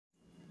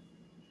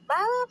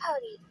Follow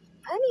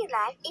Pony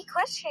Life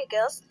Equestria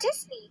Girls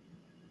Disney.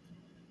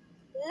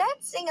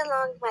 Let's sing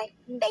along my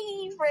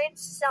favorite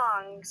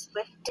songs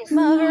with Disney.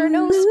 Mother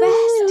knows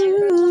best.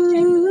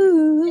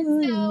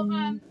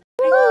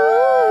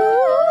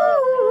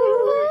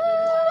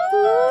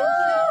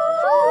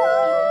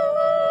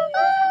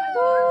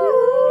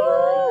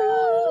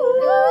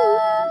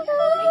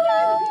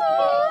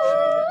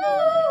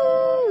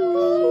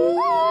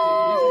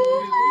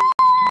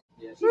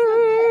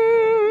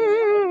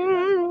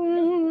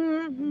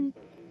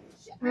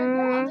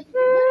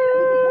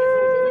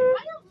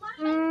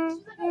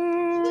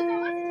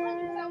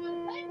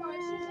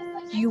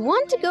 You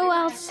want to go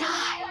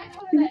outside?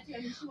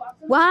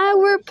 Why,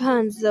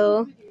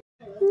 Rapunzel?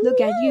 Look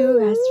at you,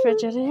 as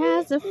fragile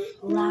as a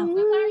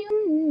flower.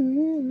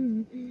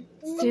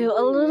 Still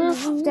a little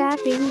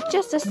stabbing,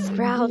 just a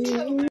sprout.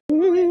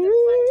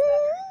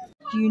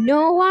 You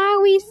know why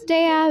we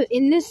stay out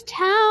in this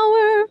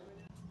tower?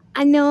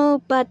 I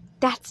know, but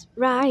that's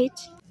right.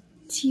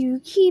 To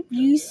keep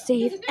you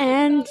safe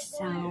and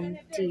sound,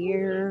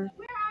 dear.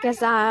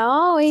 'Cause I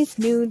always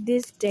knew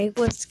this day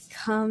was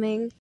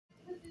coming.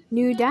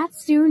 Knew that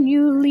soon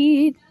you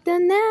leave the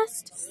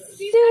nest.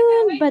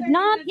 Soon, but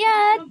not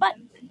yet. But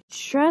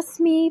trust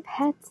me,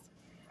 pets.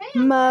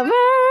 Mother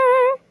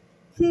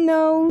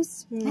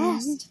knows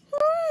best.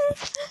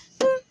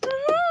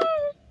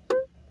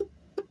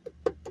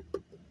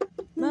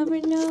 Mother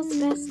knows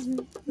best.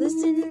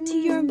 Listen to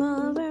your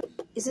mother.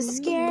 It's a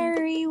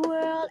scary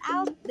world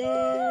out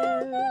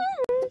there.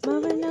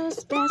 Mother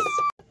knows best.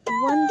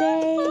 One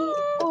day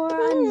or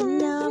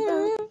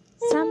another,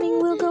 something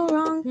will go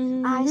wrong,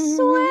 I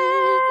swear.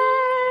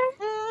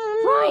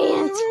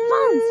 Giant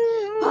funds,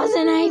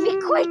 poison ivy,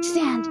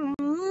 quicksand,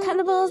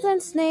 cannibals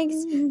and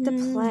snakes, the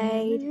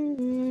plague.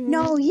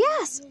 No,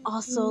 yes,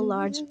 also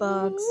large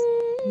bugs.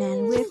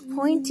 Men with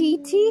pointy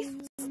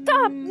teeth.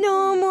 Stop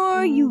no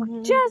more, you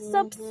just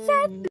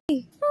upset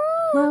me.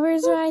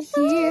 Mother's right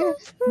here.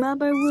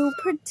 Mother will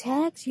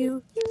protect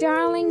you.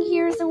 Darling,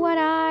 here's what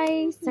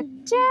I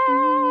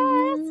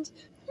suggest.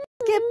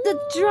 Skip the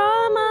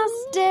drama,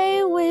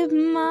 stay with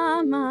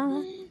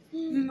Mama.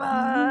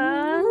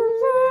 Mother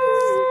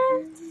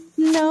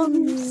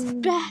knows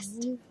best.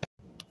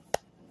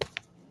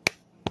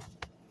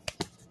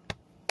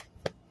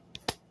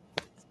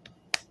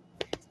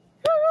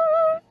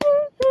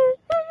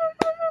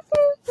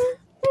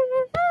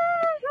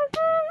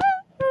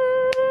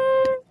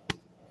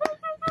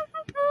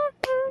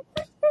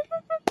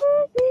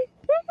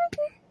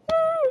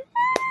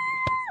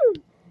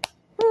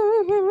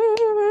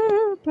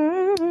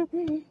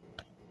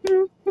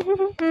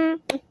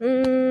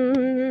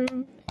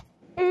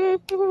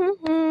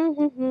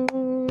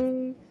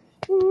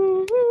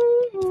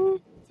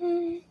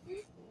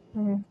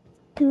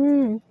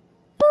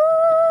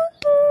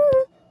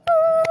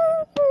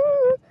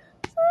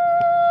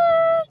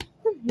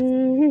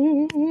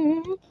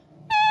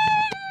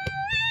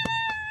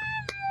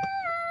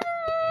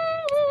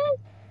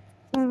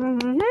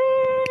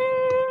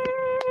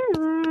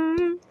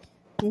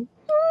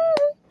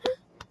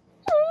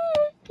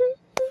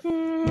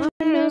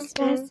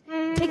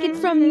 Take it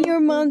from your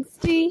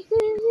monster.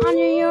 On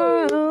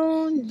your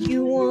own,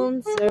 you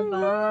won't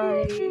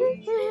survive.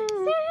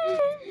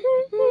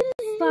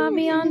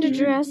 Sloppy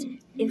underdress,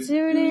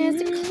 insert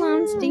as a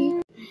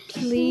clumsy.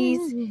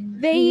 Please,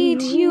 they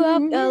eat you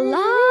up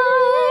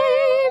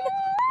alive.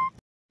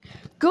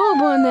 Go,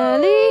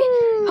 Bonelli,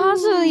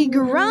 possibly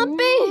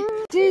grumpy,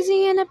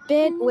 dizzy and a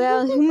bit,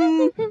 well,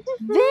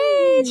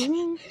 bitch.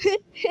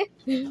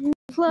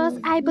 Plus,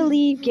 I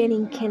believe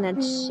getting kinda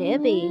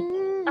chubby.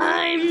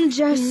 I'm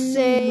just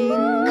saying,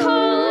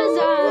 'cause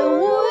I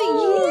want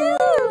you.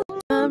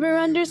 Mother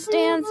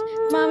understands,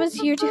 Mama's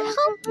here to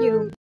help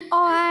you.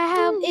 All I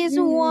have is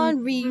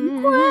one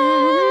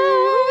request.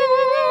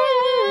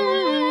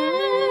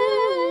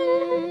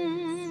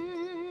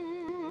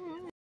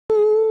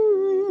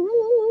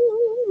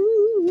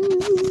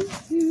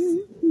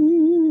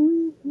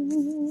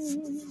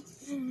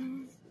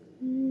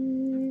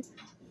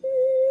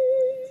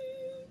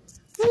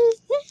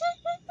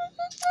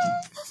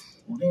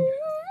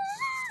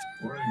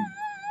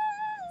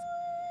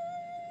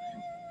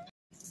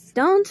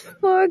 Don't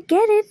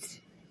forget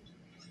it.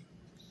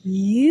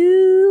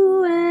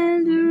 You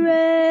and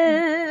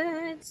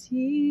Reddy.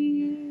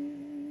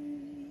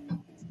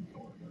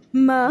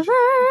 Mother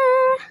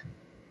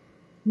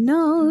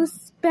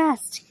knows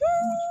best.